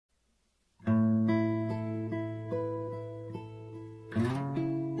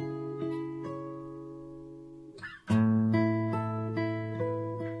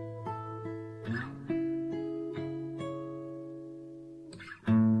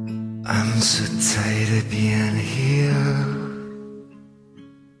I'm so tired of being here,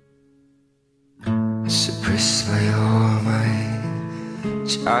 suppressed by all my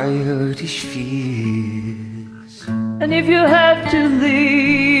childish fears. And if you have to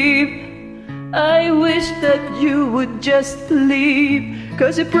leave, I wish that you would just leave,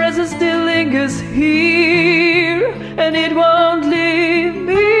 'cause your presence still lingers here, and it won't leave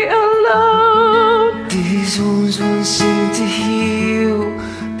me alone. These wounds won't seem to heal.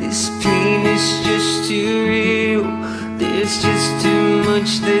 This pain is just too real. There's just too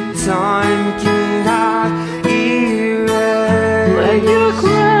much that time cannot erase. When you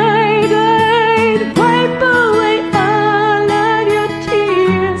cried, I'd wipe away all of your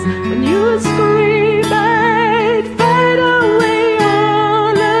tears. When you scream, I'd fight away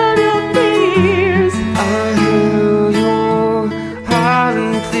all of your fears. I held your heart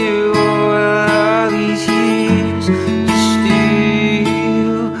through all these years. You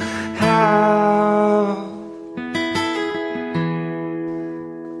still have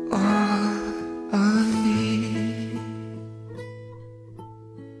all of me.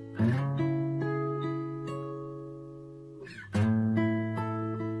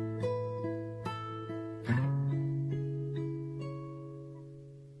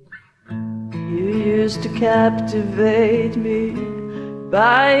 You used to captivate me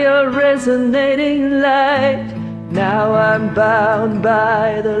by your resonating light. Now I'm bound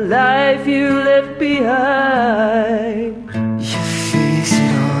by the life you left behind. Your fixed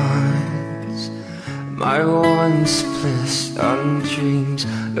arms, my once blessed on dreams,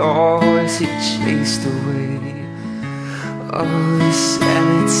 yours it chased away all the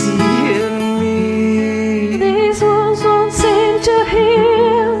sanity in me. These wounds won't seem to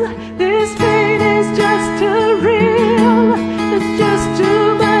heal. This pain is just too real. It's just too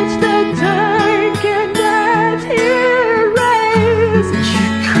much that time cannot erase. You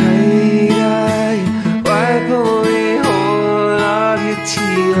cried, I wipe away all of your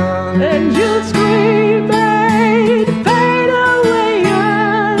tears. And you'd scream, I'd fight away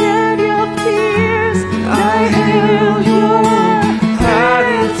all of your fears. I held your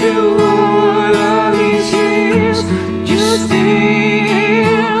heart through all of these years. You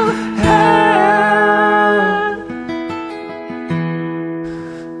still have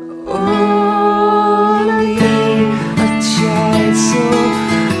all of me. I tried so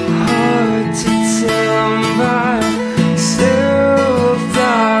hard to tell myself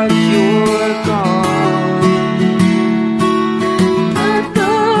that you're gone. But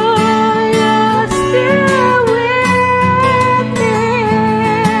though you're still with me,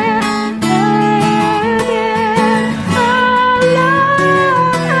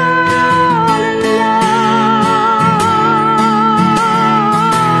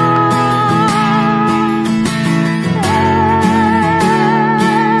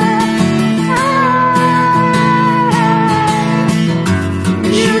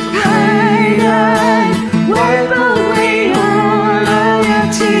 You cried, I wipe away all of your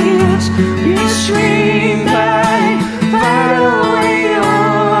tears. You screamed, I fight away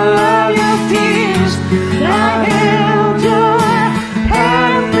all of your fears. I held your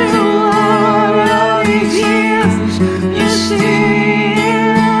hand through all of these years. You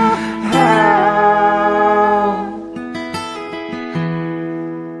still have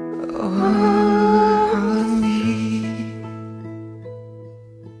all of me.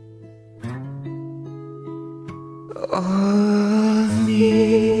 All of me,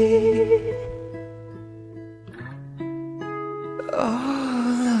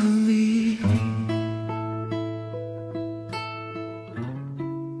 all of me,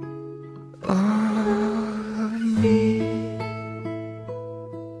 all